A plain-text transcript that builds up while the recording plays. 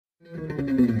The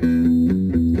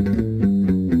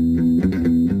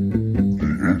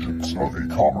Agents of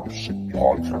E-commerce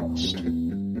podcast.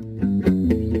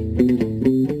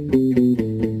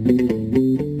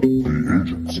 The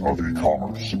Agents of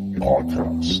E-commerce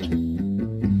podcast.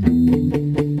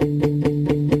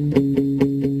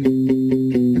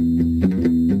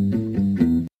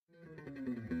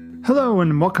 Hello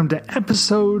and welcome to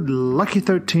episode Lucky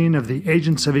 13 of the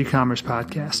Agents of E-commerce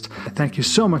podcast. Thank you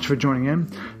so much for joining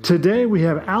in. Today we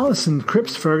have Allison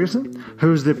Ferguson,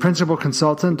 who's the principal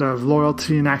consultant of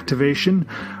loyalty and activation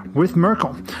with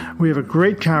Merkle. We have a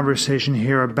great conversation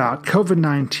here about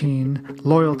COVID-19,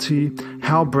 loyalty,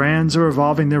 how brands are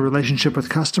evolving their relationship with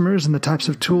customers, and the types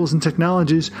of tools and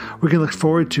technologies we can look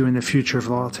forward to in the future of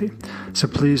loyalty. So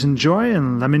please enjoy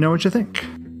and let me know what you think.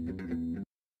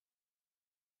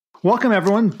 Welcome,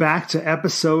 everyone, back to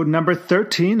episode number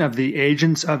 13 of the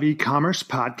Agents of E-commerce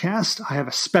podcast. I have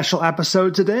a special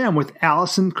episode today. I'm with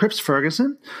Allison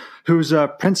Ferguson, who's a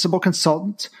principal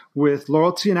consultant with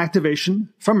loyalty and activation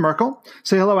from Merkle.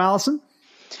 Say hello, Allison.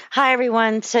 Hi,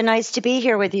 everyone. So nice to be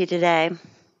here with you today.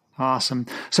 Awesome.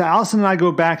 So Allison and I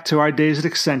go back to our days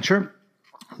at Accenture.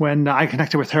 When I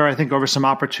connected with her, I think over some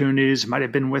opportunities, might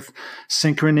have been with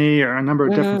Synchrony or a number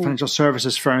of different financial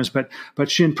services firms, but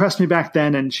she impressed me back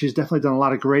then, and she's definitely done a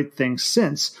lot of great things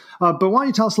since. But why don't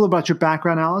you tell us a little about your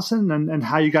background, Allison, and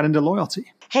how you got into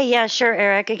loyalty? Hey, yeah, sure,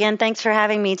 Eric. Again, thanks for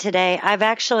having me today. I've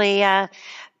actually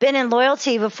been in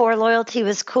loyalty before loyalty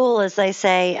was cool, as they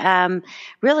say.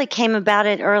 Really came about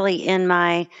it early in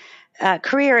my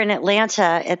career in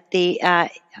Atlanta at the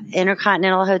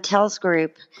Intercontinental Hotels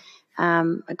Group.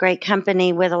 A great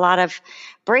company with a lot of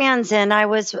brands. And I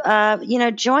was,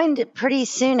 joined pretty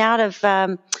soon out of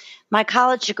my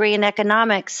college degree in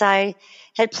economics. I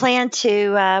had planned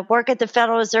to work at the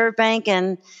Federal Reserve Bank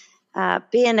and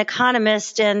be an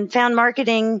economist, and found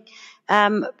marketing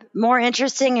more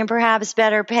interesting and perhaps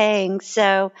better paying.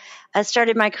 So I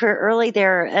started my career early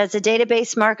there as a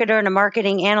database marketer and a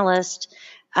marketing analyst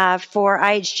for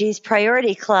IHG's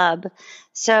Priority Club.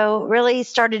 So really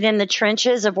started in the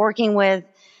trenches of working with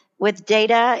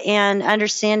data and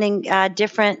understanding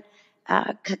different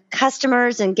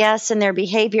customers and guests and their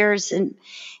behaviors and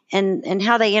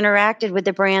how they interacted with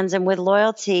the brands and with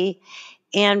loyalty,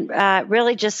 and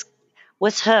really just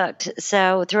was hooked.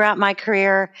 So throughout my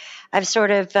career, I've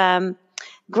sort of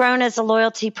grown as a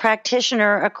loyalty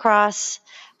practitioner across,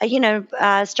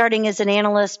 starting as an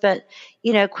analyst, but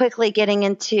quickly getting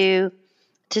into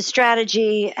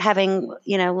strategy, having,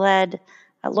 led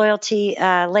loyalty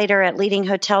later at leading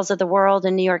hotels of the world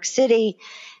in New York City,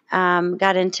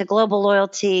 got into global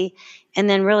loyalty, and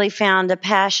then really found a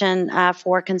passion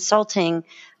for consulting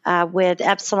with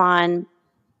Epsilon,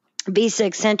 Visa,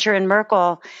 Accenture, and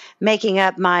Merkle, making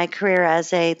up my career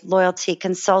as a loyalty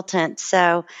consultant.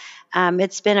 So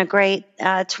it's been a great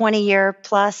 20-year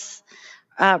plus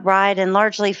ride, and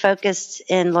largely focused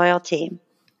in loyalty.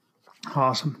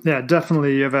 Awesome. Yeah,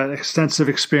 definitely. You have an extensive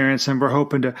experience, and we're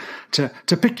hoping to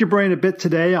pick your brain a bit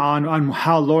today on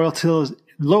how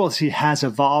loyalty has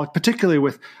evolved, particularly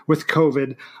with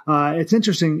COVID. It's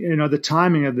interesting, the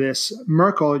timing of this.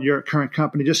 Merkle, your current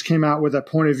company, just came out with a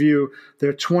point of view,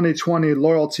 their 2020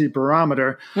 loyalty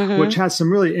barometer, which has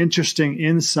some really interesting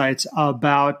insights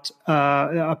about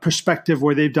a perspective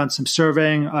where they've done some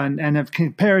surveying and have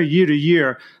compared year to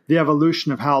year the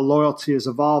evolution of how loyalty has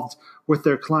evolved with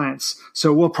their clients.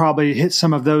 So we'll probably hit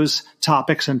some of those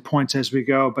topics and points as we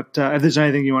go. But if there's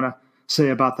anything you want to say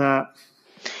about that.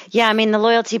 Yeah, I mean, the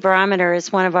Loyalty Barometer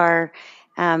is one of our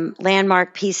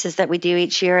landmark pieces that we do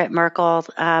each year at Merkle.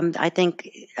 I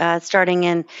think starting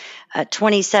in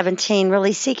 2017,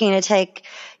 really seeking to take,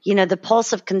 the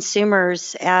pulse of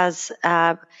consumers as,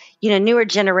 newer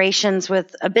generations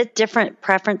with a bit different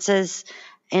preferences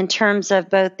in terms of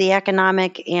both the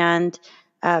economic and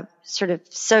sort of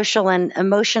social and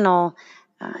emotional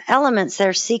elements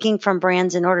they're seeking from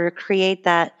brands in order to create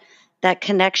that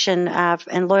connection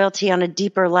and loyalty on a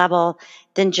deeper level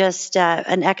than just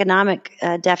an economic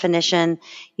definition.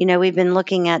 We've been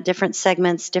looking at different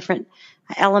segments, different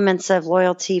elements of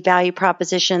loyalty, value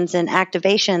propositions, and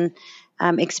activation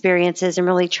experiences, and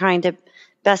really trying to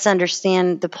best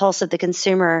understand the pulse of the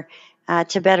consumer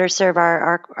to better serve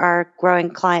our growing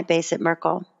client base at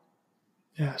Merkle.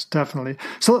 Yes, definitely.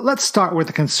 So let's start with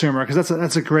the consumer, because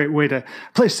that's a great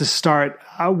place to start.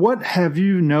 What have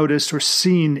you noticed or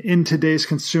seen in today's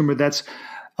consumer that's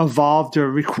evolved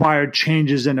or required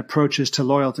changes in approaches to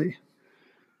loyalty?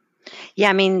 Yeah,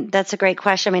 I mean, that's a great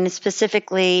question. I mean,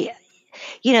 specifically,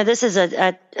 this is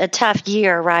a tough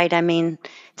year, right? I mean,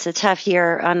 it's a tough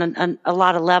year on a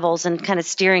lot of levels, and kind of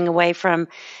steering away from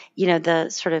the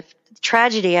sort of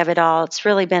tragedy of it all, it's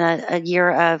really been a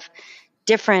year of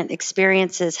different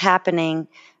experiences happening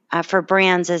for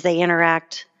brands as they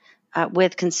interact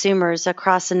with consumers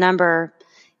across a number,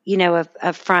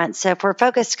 of fronts. So if we're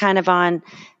focused kind of on,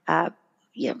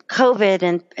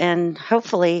 COVID and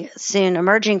hopefully soon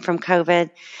emerging from COVID,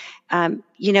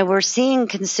 we're seeing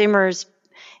consumers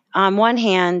on one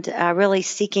hand really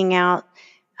seeking out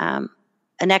an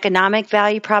economic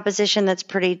value proposition that's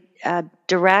pretty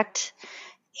direct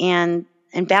and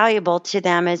valuable to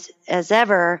them as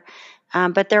ever,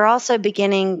 but they're also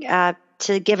beginning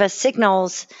to give us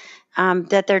signals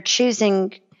that they're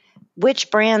choosing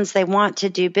which brands they want to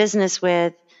do business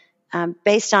with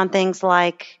based on things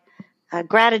like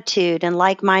gratitude and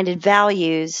like-minded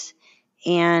values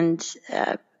and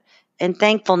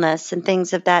thankfulness and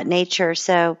things of that nature.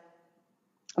 So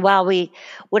while we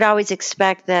would always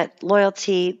expect that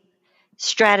loyalty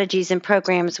strategies and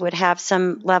programs would have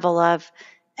some level of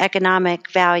economic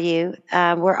value,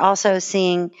 we're also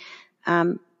seeing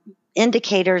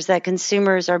indicators that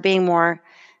consumers are being more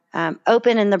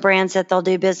open in the brands that they'll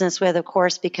do business with, of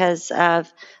course, because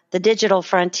of the digital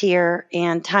frontier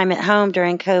and time at home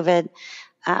during COVID,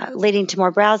 leading to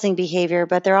more browsing behavior.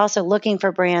 But they're also looking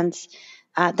for brands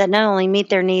that not only meet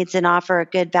their needs and offer a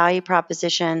good value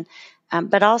proposition,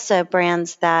 but also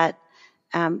brands that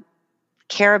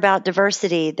care about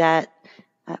diversity, that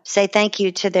say thank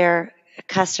you to their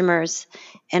customers,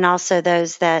 and also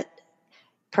those that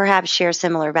perhaps share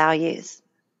similar values.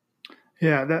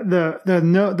 Yeah,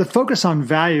 the focus on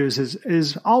values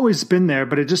is always been there,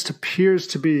 but it just appears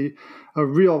to be a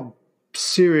real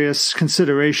serious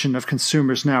consideration of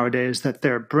consumers nowadays, that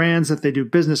their brands that they do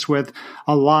business with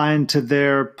align to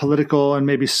their political and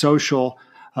maybe social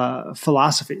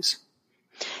philosophies.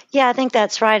 Yeah, I think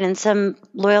that's right. And some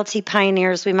loyalty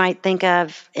pioneers we might think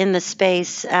of in the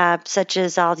space, such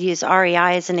as I'll use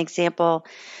REI as an example,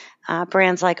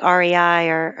 brands like REI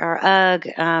or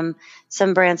UGG,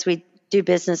 some brands we do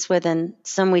business with and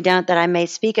some we don't that I may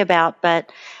speak about.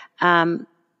 But,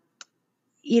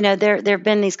 there have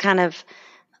been these kind of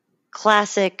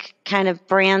classic kind of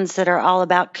brands that are all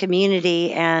about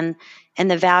community and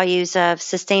the values of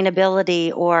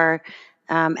sustainability or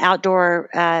outdoor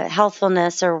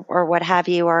healthfulness or what have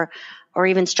you, or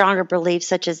even stronger beliefs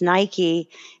such as Nike,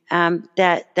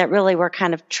 that really were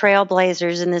kind of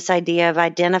trailblazers in this idea of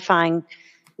identifying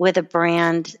with a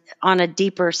brand on a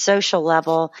deeper social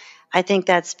level. I think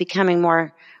that's becoming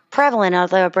more prevalent,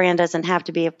 although a brand doesn't have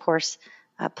to be, of course,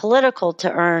 political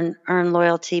to earn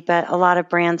loyalty, but a lot of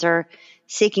brands are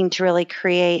seeking to really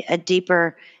create a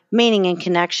deeper meaning and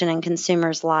connection in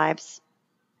consumers' lives.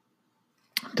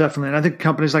 Definitely. And I think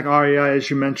companies like REI,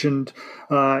 as you mentioned,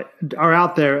 are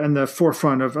out there in the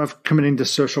forefront of committing to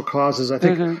social causes. I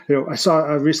think, I saw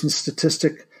a recent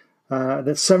statistic that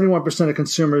 71% of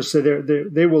consumers say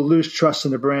they will lose trust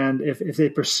in the brand if they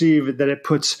perceive that it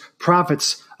puts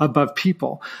profits above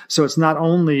people. So it's not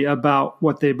only about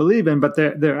what they believe in, but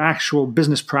their actual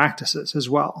business practices as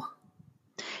well.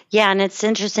 Yeah, and it's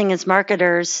interesting as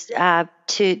marketers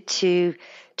to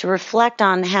reflect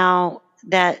on how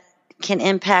that can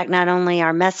impact not only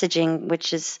our messaging,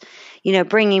 which is,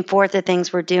 bringing forth the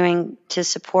things we're doing to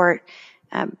support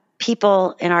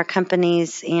people in our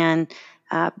companies and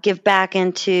give back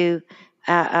into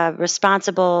a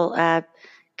responsible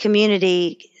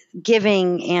community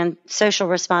giving and social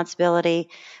responsibility,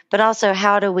 but also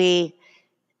how do we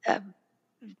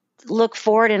look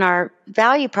forward in our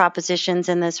value propositions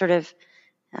and the sort of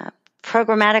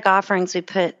programmatic offerings we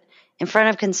put in front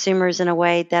of consumers in a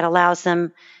way that allows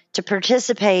them to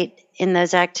participate in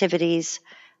those activities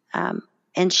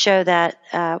and show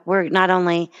that we're not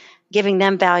only giving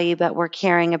them value, but we're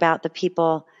caring about the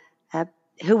people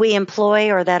who we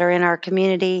employ or that are in our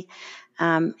community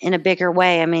in a bigger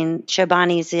way. I mean,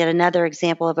 Chobani's yet another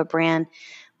example of a brand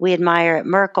we admire at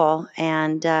Merkle,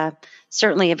 and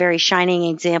certainly a very shining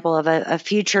example of a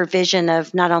future vision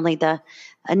of not only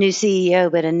a new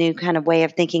CEO, but a new kind of way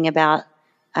of thinking about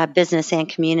business and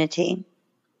community.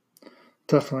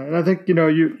 Definitely. And I think,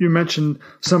 you mentioned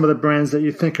some of the brands that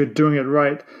you think are doing it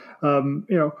right.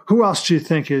 Who else do you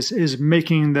think is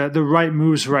making the right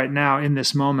moves right now in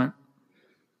this moment?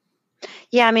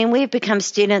 Yeah, I mean, we've become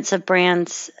students of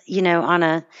brands,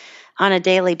 on a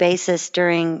daily basis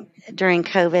during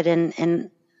COVID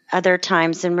and other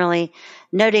times, and really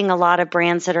noting a lot of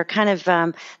brands that are kind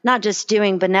of not just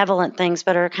doing benevolent things,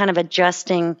 but are kind of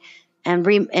adjusting and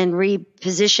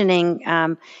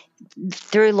repositioning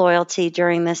through loyalty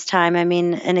during this time. I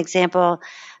mean, an example,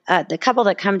 the couple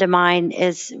that come to mind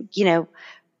is,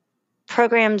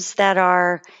 programs that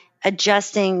are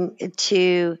adjusting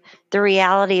to the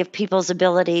reality of people's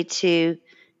ability to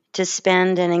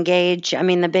spend and engage. I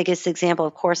mean, the biggest example,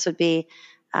 of course, would be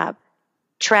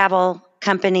travel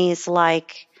companies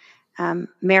like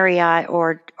Marriott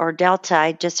or Delta.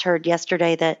 I just heard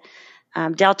yesterday that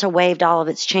Delta waived all of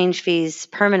its change fees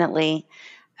permanently,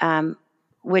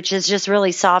 which is just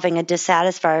really solving a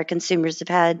dissatisfier consumers have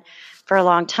had for a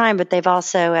long time. But they've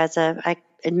also, as I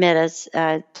admit, as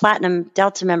a Platinum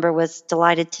Delta member, was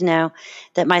delighted to know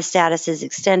that my status is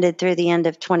extended through the end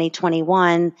of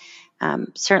 2021.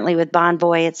 Certainly with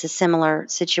Bonvoy, it's a similar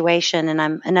situation,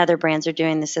 and other brands are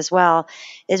doing this as well,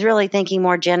 is really thinking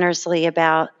more generously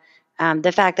about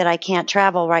the fact that I can't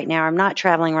travel right now, I'm not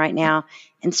traveling right now,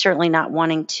 and certainly not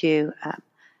wanting to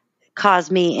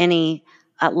cause me any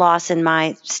loss in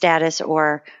my status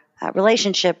or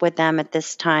relationship with them at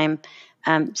this time.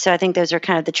 So I think those are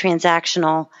kind of the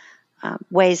transactional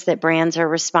ways that brands are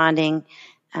responding.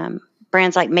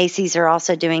 Brands like Macy's are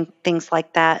also doing things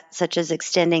like that, such as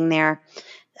extending their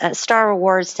Star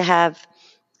Rewards to have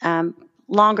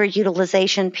longer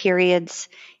utilization periods,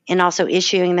 and also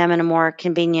issuing them in a more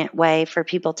convenient way for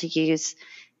people to use,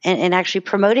 and actually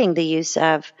promoting the use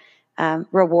of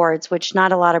rewards, which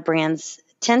not a lot of brands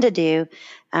tend to do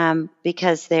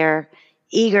because they're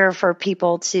eager for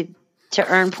people to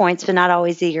earn points, but not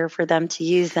always eager for them to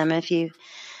use them, if you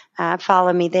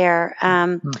follow me there.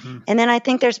 And then I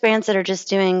think there's brands that are just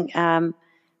doing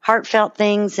heartfelt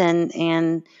things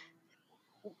and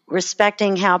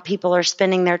respecting how people are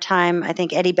spending their time. I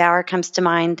think Eddie Bauer comes to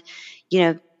mind,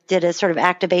 did a sort of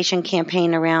activation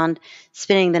campaign around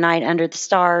spending the night under the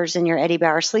stars in your Eddie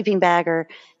Bauer sleeping bag or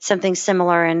something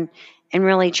similar, and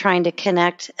really trying to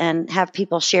connect and have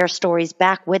people share stories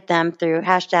back with them through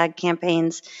hashtag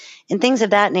campaigns and things of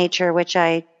that nature, which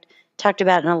I talked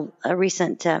about in a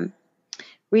recent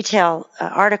retail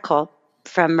article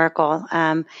from Merkle.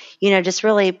 Just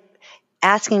really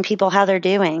asking people how they're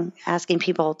doing, asking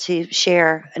people to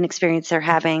share an experience they're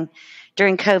having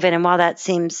during COVID. And while that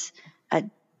seems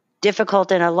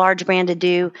difficult in a large brand to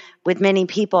do with many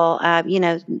people,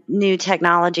 new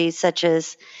technologies such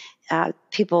as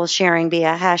people sharing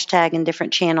via hashtag in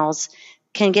different channels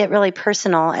can get really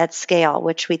personal at scale,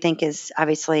 which we think is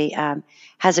obviously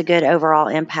has a good overall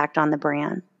impact on the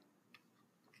brand.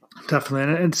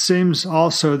 Definitely. And it seems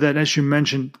also that, as you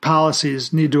mentioned,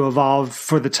 policies need to evolve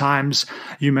for the times.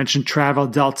 You mentioned travel,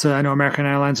 Delta, I know American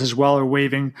Airlines as well are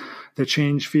waiving the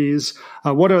change fees.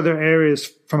 What other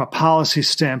areas from a policy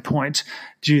standpoint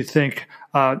do you think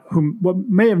what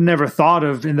may have never thought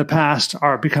of in the past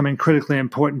are becoming critically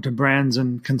important to brands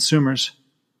and consumers?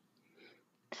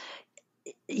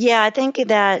 Yeah, I think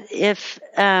that if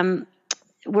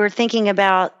we're thinking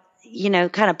about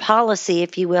kind of policy,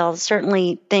 if you will,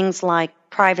 certainly things like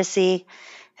privacy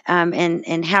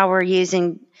and how we're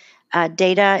using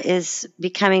data is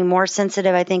becoming more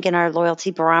sensitive. I think in our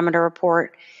loyalty barometer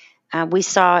report, we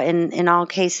saw in all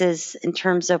cases, in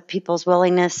terms of people's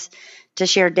willingness to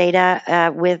share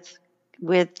data with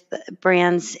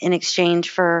brands in exchange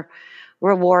for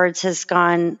rewards, has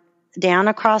gone down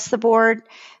across the board.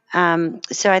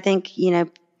 So I think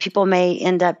people may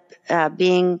end up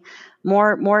being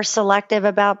more selective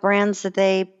about brands that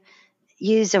they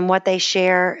use and what they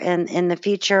share in the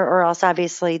future, or else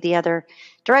obviously the other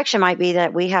direction might be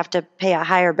that we have to pay a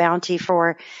higher bounty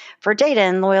for data.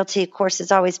 And loyalty, of course,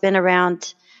 has always been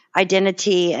around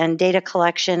identity and data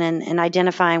collection and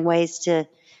identifying ways to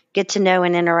get to know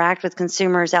and interact with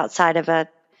consumers outside of a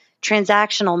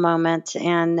transactional moment.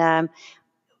 And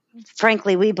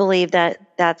frankly, we believe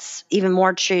that that's even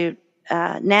more true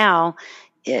now,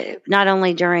 not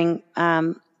only during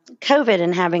COVID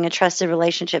and having a trusted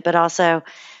relationship, but also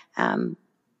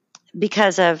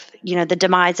because of the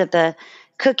demise of the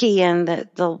cookie and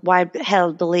the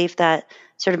wide-held belief that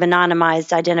sort of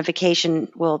anonymized identification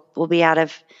will be out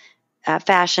of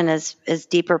fashion as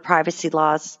deeper privacy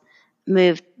laws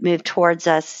move towards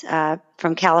us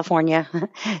from California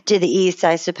to the east,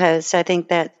 I suppose. So I think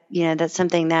that that's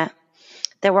something that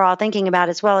we're all thinking about,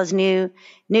 as well as new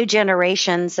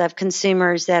generations of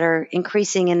consumers that are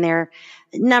increasing in their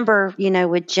number,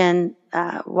 with Gen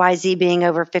YZ being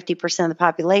over 50% of the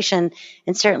population,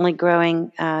 and certainly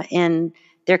growing in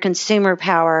their consumer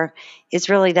power, is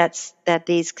really that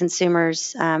these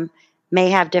consumers may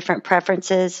have different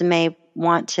preferences and may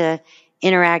want to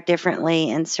interact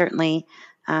differently, and certainly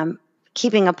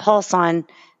keeping a pulse on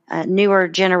newer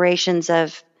generations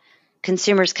of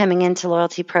consumers coming into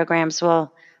loyalty programs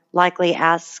will likely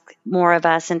ask more of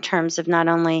us in terms of not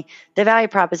only the value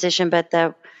proposition, but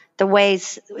the the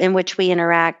ways in which we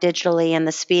interact digitally and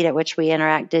the speed at which we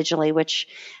interact digitally, which,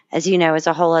 as you know, is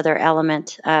a whole other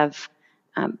element of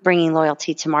bringing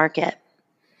loyalty to market.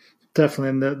 Definitely,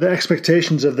 and the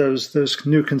expectations of those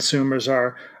new consumers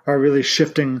are really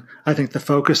shifting, I think, the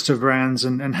focus to brands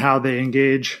and how they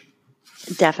engage.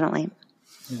 Definitely.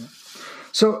 Yeah.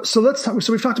 So let's talk.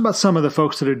 So we've talked about some of the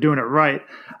folks that are doing it right.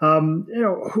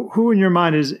 Who in your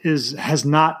mind has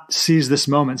not seized this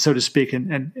moment, so to speak,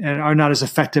 and are not as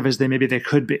effective as they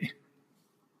could be?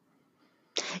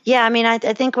 Yeah, I mean, I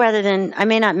think rather than, I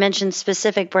may not mention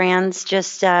specific brands,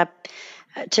 just to,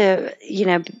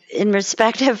 in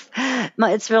respect of,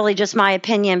 it's really just my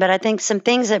opinion, but I think some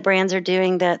things that brands are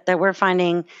doing that we're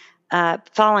finding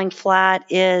falling flat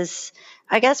is,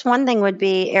 I guess one thing would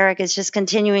be, Eric, is just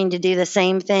continuing to do the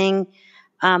same thing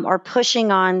or pushing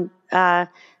on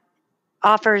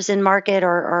offers in market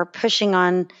or pushing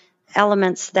on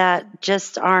elements that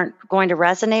just aren't going to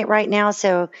resonate right now.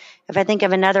 So if I think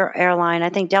of another airline, I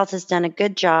think Delta's done a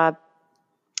good job.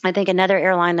 I think another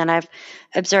airline that I've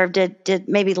observed did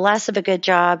maybe less of a good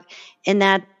job in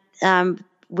that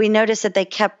we noticed that they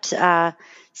kept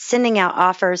sending out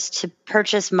offers to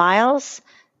purchase miles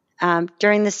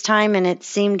during this time, and it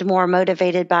seemed more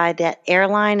motivated by that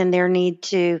airline and their need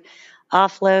to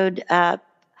offload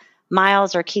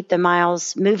miles or keep the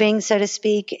miles moving, so to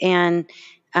speak, and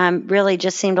really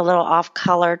just seemed a little off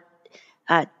color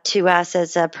to us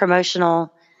as a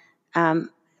promotional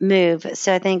move.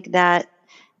 So I think that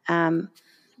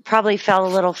probably fell a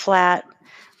little flat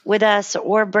with us,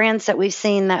 or brands that we've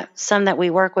seen, that some that we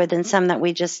work with and some that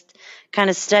we just kind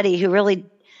of study, who really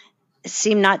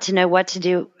seem not to know what to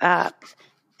do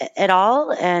at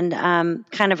all, and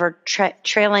kind of are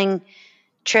trailing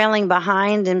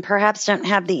behind, and perhaps don't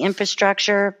have the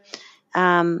infrastructure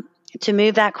to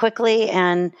move that quickly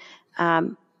and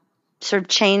sort of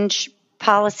change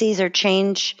policies or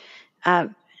change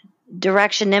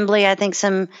direction nimbly. I think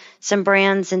some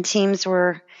brands and teams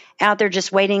were out there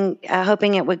just waiting,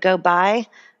 hoping it would go by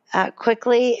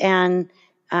quickly and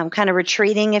kind of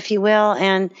retreating, if you will.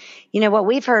 And, what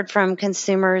we've heard from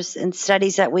consumers and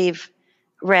studies that we've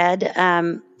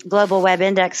read, Global Web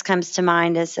Index comes to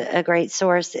mind as a great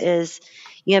source, is,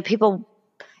 people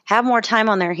have more time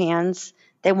on their hands.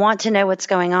 They want to know what's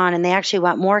going on, and they actually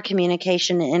want more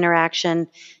communication and interaction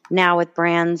now with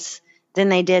brands than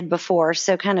they did before.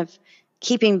 So kind of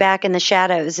keeping back in the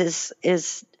shadows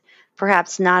is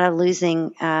perhaps not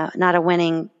a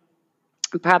winning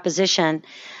proposition.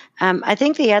 I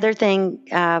think the other thing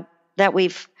that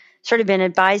we've sort of been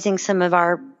advising some of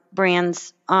our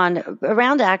brands on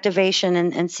around activation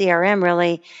and CRM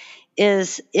really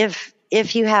is if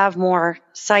you have more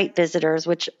site visitors,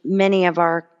 which many of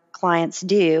our clients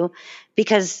do,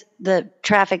 because the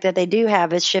traffic that they do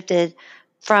have is shifted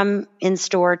from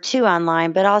in-store to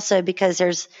online, but also because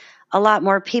there's a lot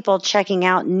more people checking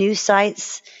out new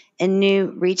sites and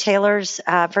new retailers,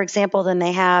 for example, than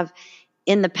they have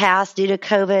in the past due to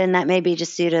COVID, and that may be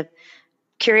just due to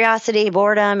curiosity,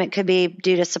 boredom. It could be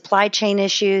due to supply chain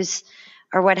issues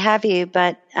or what have you.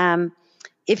 But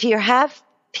if you have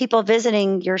people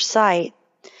visiting your site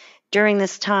during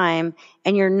this time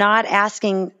and you're not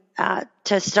asking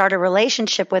to start a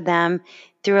relationship with them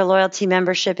through a loyalty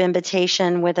membership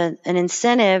invitation with an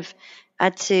incentive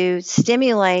to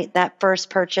stimulate that first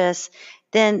purchase,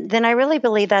 then I really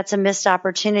believe that's a missed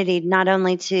opportunity, not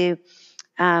only to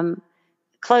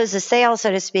close the sale,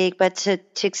 so to speak, but to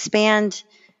expand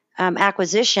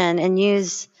acquisition and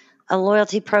use a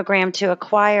loyalty program to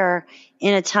acquire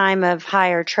in a time of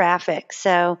higher traffic.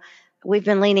 So we've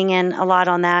been leaning in a lot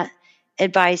on that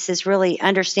advice, is really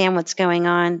understand what's going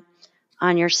on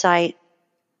your site.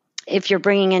 If you're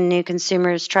bringing in new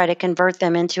consumers, try to convert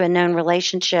them into a known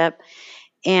relationship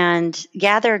and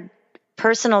gather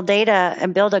personal data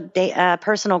and build a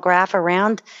personal graph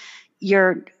around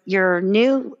your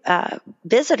new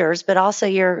visitors, but also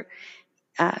your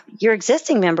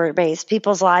existing member base.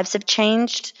 People's lives have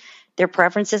changed. Their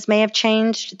preferences may have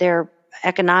changed. Their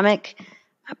economic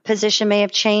position may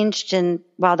have changed. And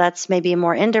while that's maybe a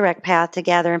more indirect path to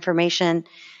gather information,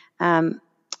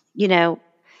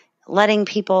 letting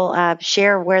people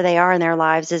share where they are in their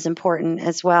lives is important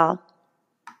as well.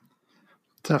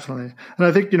 Definitely. And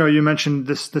I think, you mentioned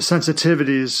the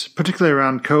sensitivities, particularly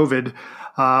around COVID,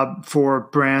 for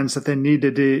brands, that they need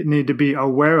to be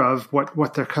aware of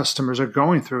what their customers are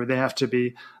going through. They have to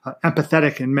be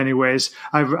empathetic in many ways.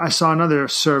 I saw another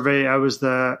survey. I was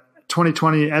the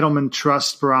 2020 Edelman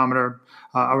Trust Barometer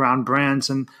around brands,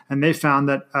 and they found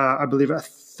that I believe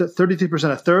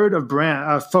 33%, a third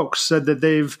of folks said that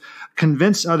they've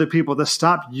convinced other people to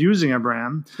stop using a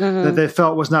brand that they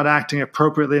felt was not acting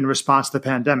appropriately in response to the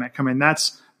pandemic. I mean,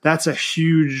 that's a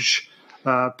huge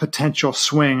potential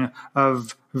swing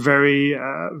of very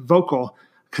vocal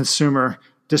consumer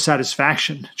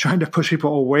dissatisfaction, trying to push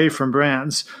people away from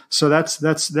brands. So that's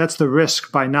the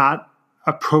risk by not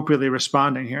appropriately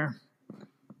responding here.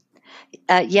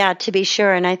 Yeah, to be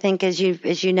sure. And I think, as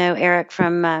you know, Eric,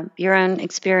 from your own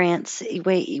experience,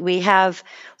 we have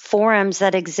forums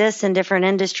that exist in different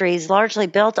industries, largely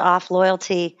built off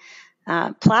loyalty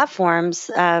platforms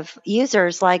of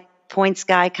users, like Points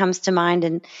Guy comes to mind,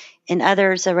 and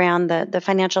others around the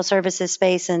financial services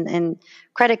space and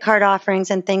credit card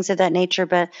offerings and things of that nature.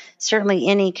 But certainly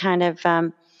any kind of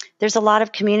there's a lot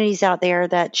of communities out there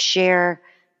that share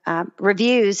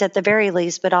reviews at the very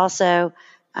least, but also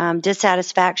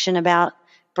dissatisfaction about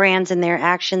brands and their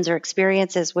actions or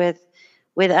experiences with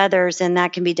others, and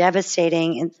that can be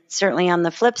devastating. And certainly on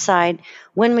the flip side,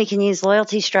 when we can use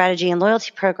loyalty strategy and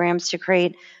loyalty programs to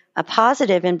create a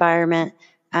positive environment,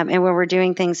 and where we're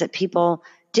doing things that people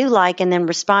do like, and then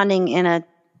responding in a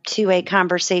two-way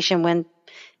conversation when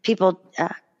people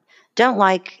don't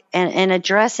like, and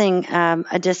addressing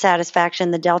a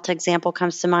dissatisfaction. The Delta example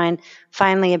comes to mind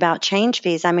finally about change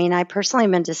fees. I mean, I personally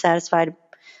have been dissatisfied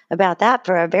about that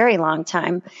for a very long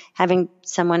time. Having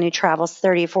someone who travels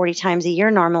 30 or 40 times a year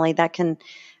normally, that can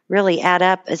really add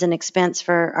up as an expense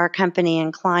for our company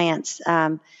and clients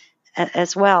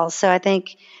as well. So I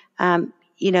think,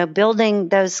 building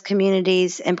those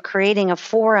communities and creating a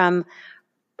forum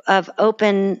of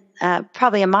open,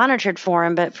 probably a monitored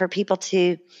forum, but for people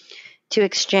to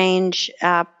exchange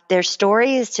their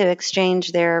stories, to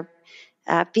exchange their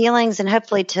feelings, and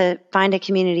hopefully to find a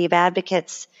community of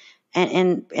advocates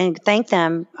and thank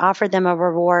them, offer them a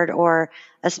reward or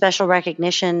a special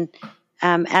recognition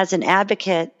as an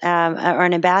advocate or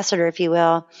an ambassador, if you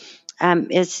will,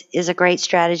 is a great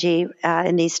strategy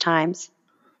in these times.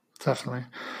 Definitely.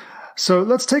 So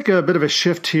let's take a bit of a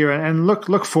shift here and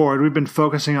look forward. We've been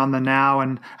focusing on the now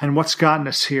and what's gotten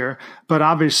us here, but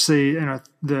obviously,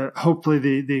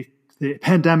 hopefully the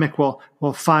pandemic will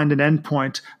find an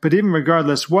endpoint. But even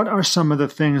regardless, what are some of the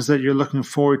things that you're looking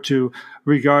forward to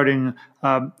regarding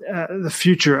the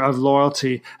future of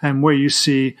loyalty and where you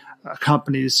see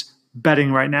companies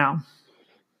betting right now?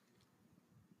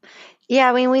 Yeah,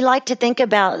 I mean, we like to think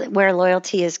about where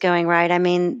loyalty is going, right? I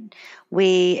mean,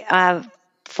 we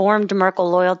formed Merkle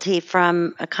Loyalty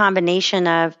from a combination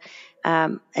of,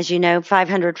 as you know,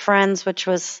 500 Friends, which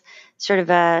was sort of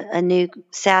a new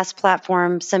SaaS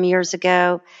platform some years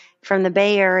ago from the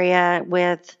Bay Area,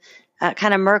 with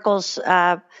kind of Merkle's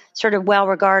sort of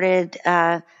well-regarded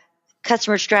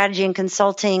customer strategy and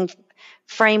consulting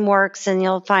frameworks. And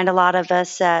you'll find a lot of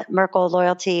us at Merkle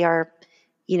Loyalty are,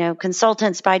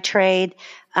 consultants by trade.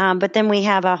 But then we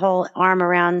have a whole arm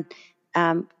around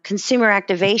consumer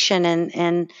activation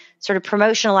and sort of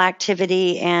promotional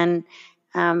activity and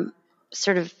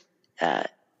sort of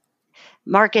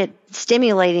market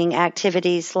stimulating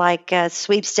activities like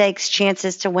sweepstakes,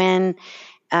 chances to win,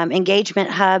 engagement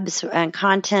hubs, and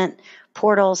content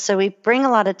portals. So we bring a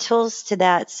lot of tools to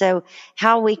that. So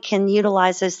how we can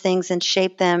utilize those things and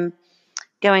shape them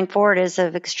going forward is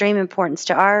of extreme importance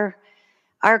to our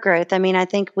growth. I mean, I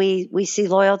think we see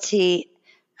loyalty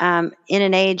in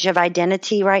an age of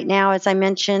identity right now, as I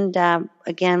mentioned,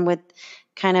 again, with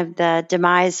kind of the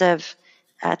demise of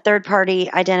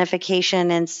third-party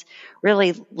identification, and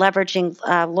really leveraging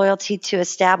loyalty to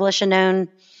establish a known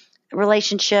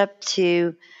relationship,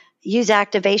 to use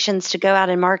activations to go out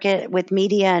and market with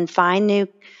media and find new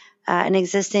and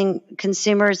existing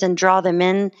consumers and draw them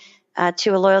in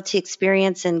to a loyalty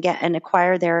experience and get and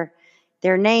acquire their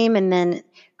name, and then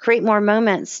create more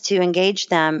moments to engage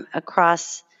them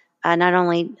across not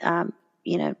only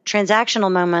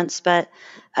transactional moments, but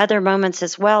other moments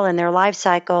as well in their life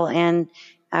cycle, and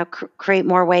create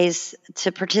more ways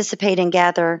to participate and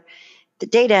gather the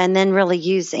data, and then really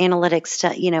use analytics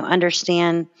to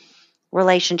understand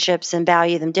relationships and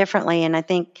value them differently. And I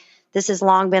think this has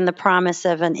long been the promise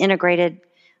of an integrated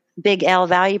big L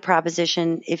value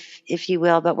proposition, if you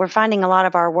will. But we're finding a lot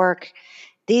of our work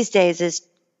these days is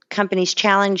companies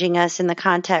challenging us in the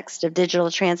context of digital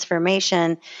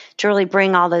transformation to really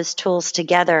bring all those tools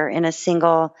together in a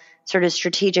single sort of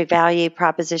strategic value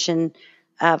proposition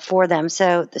for them.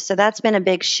 So that's been a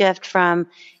big shift from,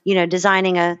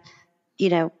 designing a,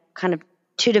 kind of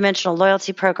two-dimensional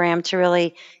loyalty program to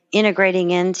really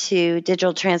integrating into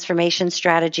digital transformation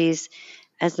strategies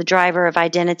as the driver of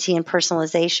identity and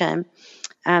personalization.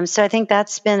 So I think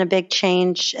that's been a big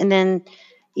change. And then,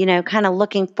 kind of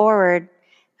looking forward,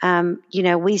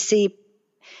 We see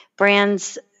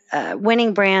brands,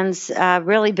 winning brands,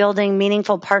 really building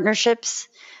meaningful partnerships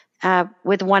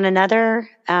with one another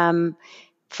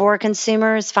for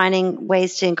consumers, finding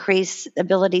ways to increase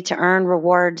ability to earn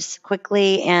rewards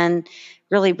quickly and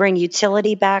really bring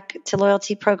utility back to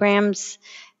loyalty programs.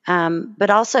 But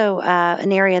also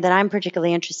an area that I'm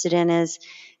particularly interested in is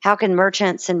how can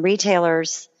merchants and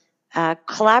retailers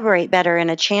collaborate better in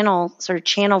a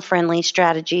channel-friendly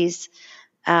strategies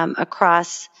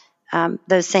across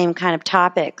those same kind of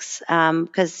topics,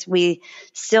 because we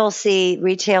still see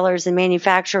retailers and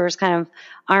manufacturers kind of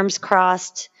arms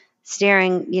crossed,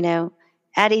 staring,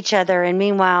 at each other. And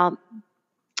meanwhile,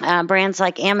 brands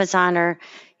like Amazon are,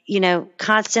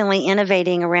 constantly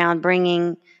innovating around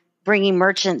bringing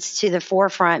merchants to the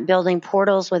forefront, building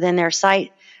portals within their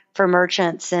site for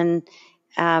merchants, and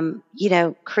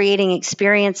creating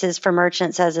experiences for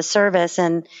merchants as a service,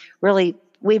 and really,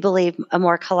 we believe a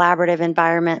more collaborative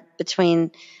environment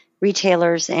between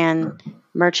retailers and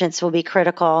merchants will be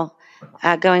critical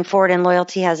going forward. And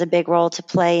loyalty has a big role to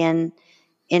play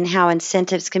in how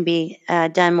incentives can be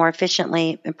done more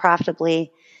efficiently and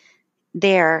profitably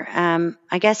there.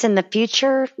 I guess in the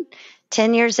future,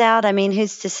 10 years out,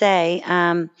 who's to say?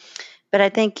 But I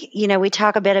think, we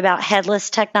talk a bit about headless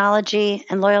technology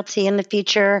and loyalty in the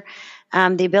future,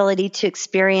 the ability to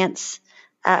experience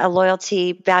a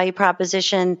loyalty value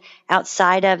proposition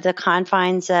outside of the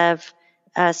confines of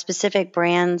a specific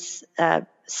brand's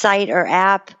site or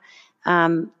app,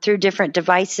 through different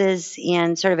devices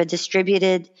and sort of a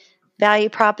distributed value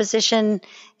proposition.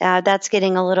 That's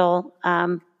getting a little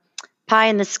pie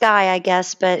in the sky, I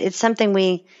guess, but it's something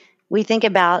we think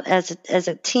about as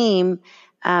a team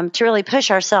to really push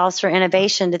ourselves for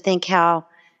innovation, to think how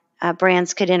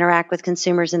brands could interact with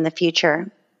consumers in the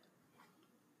future.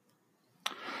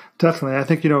 Definitely. I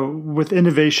think, with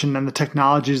innovation and the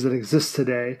technologies that exist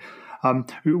today,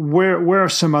 where are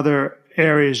some other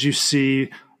areas you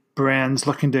see brands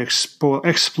looking to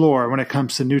explore when it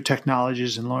comes to new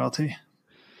technologies and loyalty?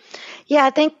 Yeah,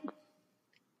 I think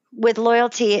with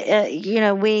loyalty,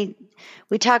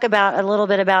 we talk about a little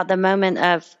bit about the moment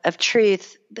of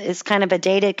truth is kind of a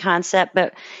dated concept,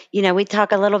 but, we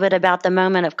talk a little bit about the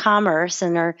moment of commerce,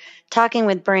 and are talking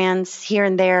with brands here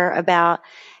and there about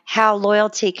how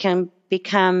loyalty can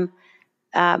become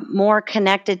more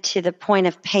connected to the point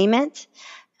of payment,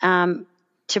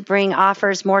 to bring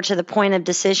offers more to the point of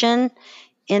decision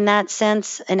in that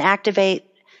sense, and activate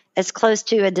as close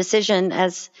to a decision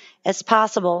as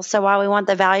possible. So while we want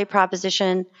the value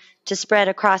proposition to spread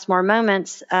across more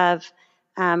moments of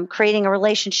creating a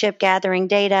relationship, gathering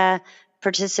data,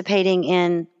 participating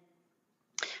in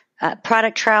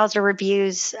product trials or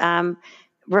reviews,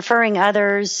 referring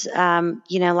others,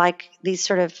 like these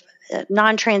sort of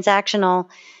non-transactional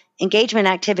engagement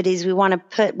activities we want to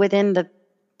put within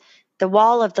the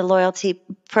wall of the loyalty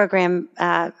program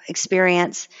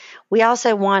experience. We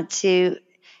also want to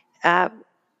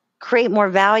create more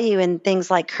value in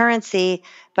things like currency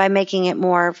by making it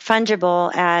more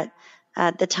fungible at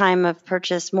the time of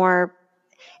purchase, more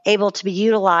able to be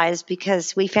utilized,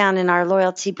 because we found in our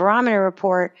loyalty barometer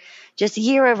report just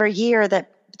year over year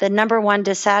that the number one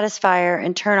dissatisfier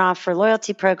and turnoff for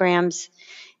loyalty programs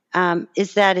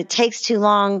is that it takes too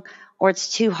long or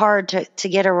it's too hard to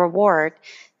get a reward.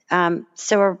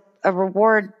 So a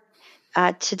reward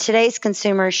to today's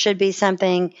consumers should be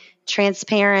something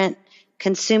transparent,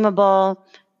 consumable,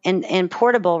 and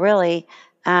portable, really.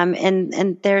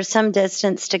 And there's some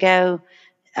distance to go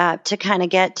to kind of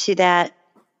get to that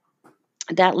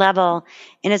level.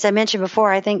 And as I mentioned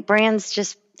before, I think brands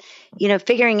just,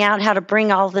 figuring out how to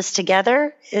bring all this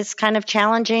together is kind of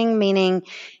challenging, meaning,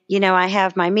 I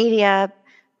have my media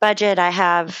budget, I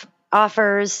have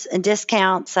offers and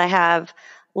discounts, I have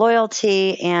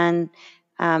loyalty, and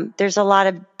there's a lot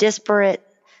of disparate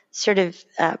sort of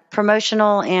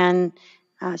promotional and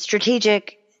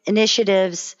strategic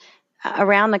initiatives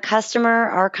around the customer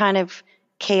are kind of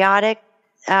chaotic.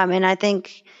 And I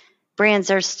think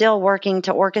brands are still working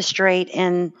to orchestrate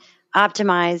and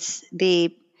optimize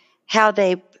how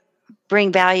they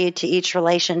bring value to each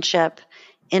relationship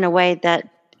in a way that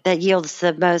yields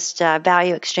the most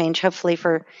value exchange, hopefully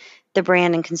for the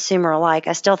brand and consumer alike.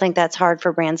 I still think that's hard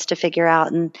for brands to figure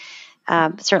out, and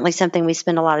certainly something we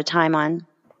spend a lot of time on.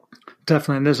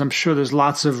 Definitely. I'm sure there's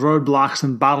lots of roadblocks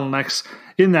and bottlenecks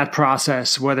in that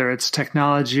process, whether it's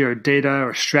technology or data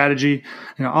or strategy.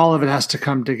 All of it has to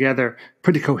come together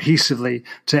pretty cohesively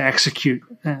to execute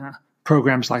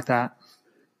programs like that.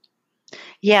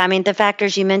 Yeah, the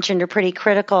factors you mentioned are pretty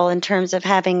critical in terms of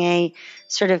having a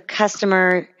sort of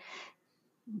customer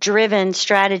driven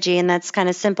strategy. And that's kind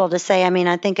of simple to say. I mean,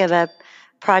 I think of a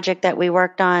project that we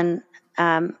worked on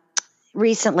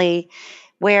recently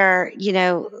where,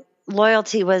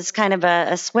 loyalty was kind of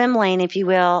a swim lane, if you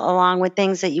will, along with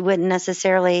things that you wouldn't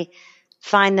necessarily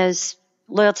find those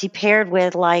loyalty paired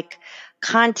with, like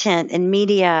content and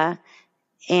media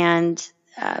and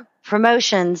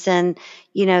promotions. And,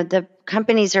 the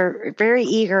companies are very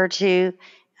eager to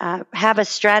have a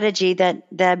strategy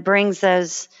that brings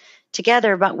those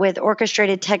together, but with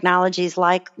orchestrated technologies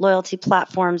like loyalty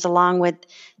platforms, along with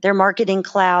their marketing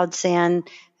clouds and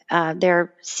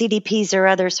their CDPs or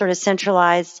other sort of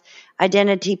centralized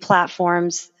identity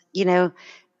platforms,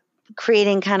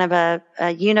 creating kind of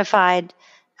a unified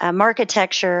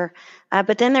architecture.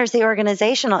 But then there's the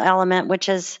organizational element, which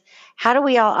is how do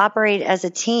we all operate as a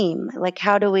team? Like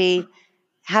how do we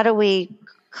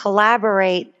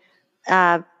collaborate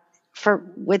on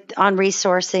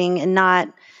resourcing and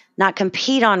not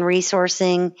compete on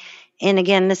resourcing? And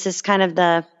again, this is kind of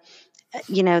the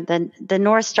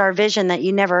North Star vision that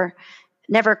you never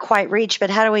quite reach,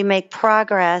 but how do we make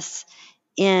progress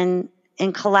in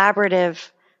collaborative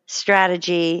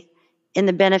strategy in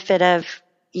the benefit of,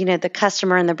 the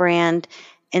customer and the brand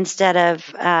instead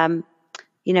of,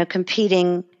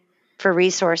 competing for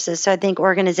resources. So I think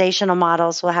organizational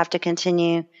models will have to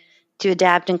continue to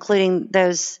adapt, including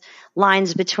those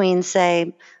lines between,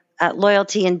 say,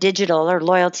 loyalty and digital or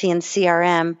loyalty and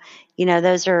CRM.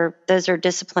 Those are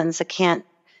disciplines that can't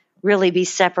really be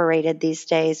separated these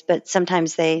days, but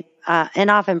sometimes they,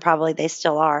 and often probably they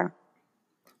still are.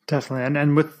 Definitely.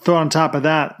 And with throw on top of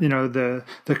that, the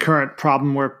current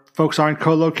problem where folks aren't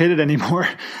co-located anymore.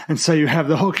 And so you have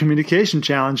the whole communication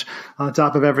challenge on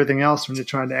top of everything else when you're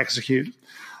trying to execute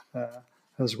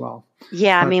as well.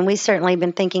 Yeah, we certainly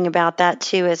been thinking about that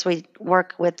too as we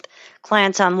work with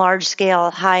clients on large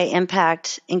scale, high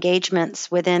impact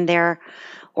engagements within their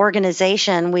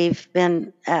organization. We've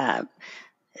been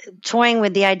toying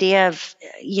with the idea of,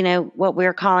 what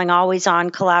we're calling always on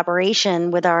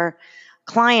collaboration with our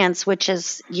clients, which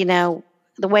is,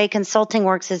 the way consulting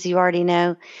works, as you already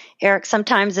know, Eric,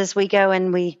 sometimes as we go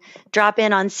and we drop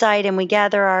in on site and we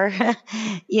gather our,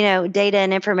 data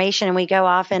and information and we go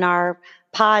off in our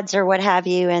pods or what have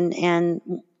you and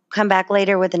come back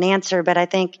later with an answer. But I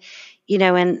think, in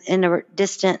a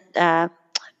distant,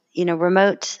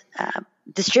 remote,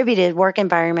 distributed work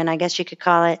environment, I guess you could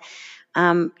call it,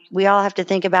 we all have to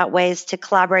think about ways to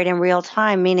collaborate in real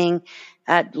time, meaning,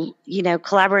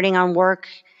 collaborating on work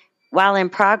while in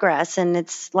progress. And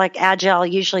it's like Agile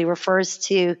usually refers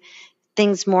to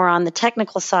things more on the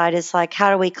technical side. Is like,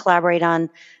 how do we collaborate on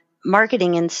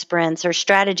marketing in sprints or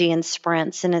strategy in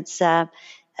sprints? And it's a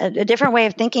different way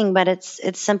of thinking, but it's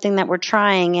something that we're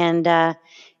trying, and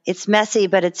it's messy,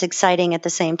 but it's exciting at the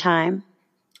same time.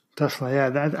 Definitely.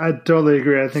 Yeah, I totally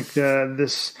agree. I think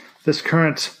this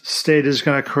current state is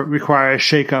going to require a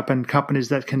shakeup, and companies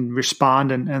that can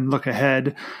respond and look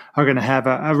ahead are going to have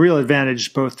a real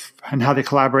advantage, both in how they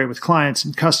collaborate with clients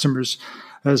and customers,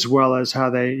 as well as how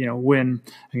they, win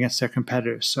against their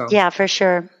competitors. So yeah, for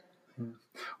sure.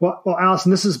 Well,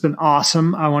 Allison, this has been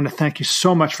awesome. I want to thank you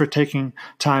so much for taking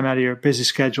time out of your busy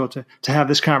schedule to have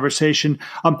this conversation.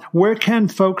 Where can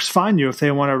folks find you if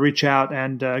they want to reach out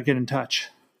and get in touch?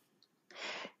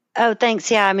 Oh, thanks.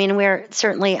 Yeah, we're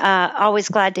certainly always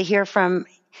glad to hear from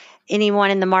anyone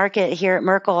in the market here at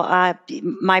Merkle.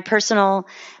 My personal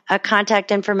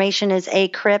contact information is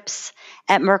acripps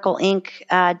at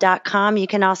merkleinc.com. You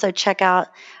can also check out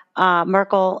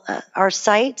Merkle, our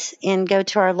site, and go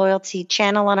to our loyalty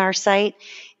channel on our site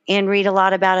and read a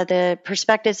lot about the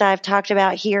perspectives I've talked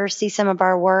about here, see some of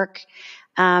our work.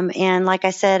 And like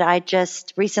I said, I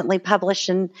just recently published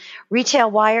in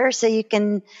Retail Wire, so you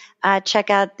can check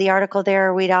out the article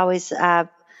there. We'd always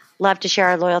love to share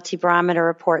our loyalty barometer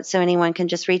report, so anyone can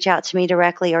just reach out to me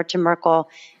directly or to Merkle,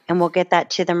 and we'll get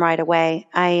that to them right away.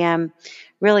 I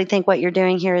really think what you're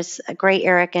doing here is great,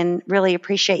 Eric, and really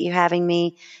appreciate you having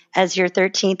me as your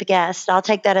 13th guest. I'll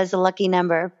take that as a lucky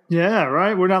number. Yeah,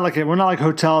 right. We're not like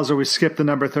hotels where we skip the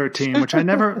number 13, which I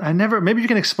never. Maybe you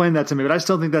can explain that to me, but I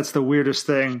still think that's the weirdest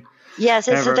thing. Yes,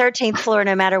 it's ever. The 13th floor,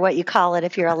 no matter what you call it,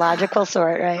 if you're a logical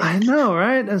sort, right? I know,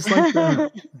 right? It's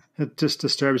like it just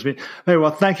disturbs me. Hey,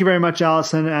 well, thank you very much,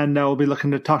 Allison, and we'll be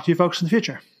looking to talk to you folks in the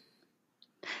future.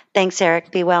 Thanks,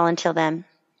 Eric. Be well until then.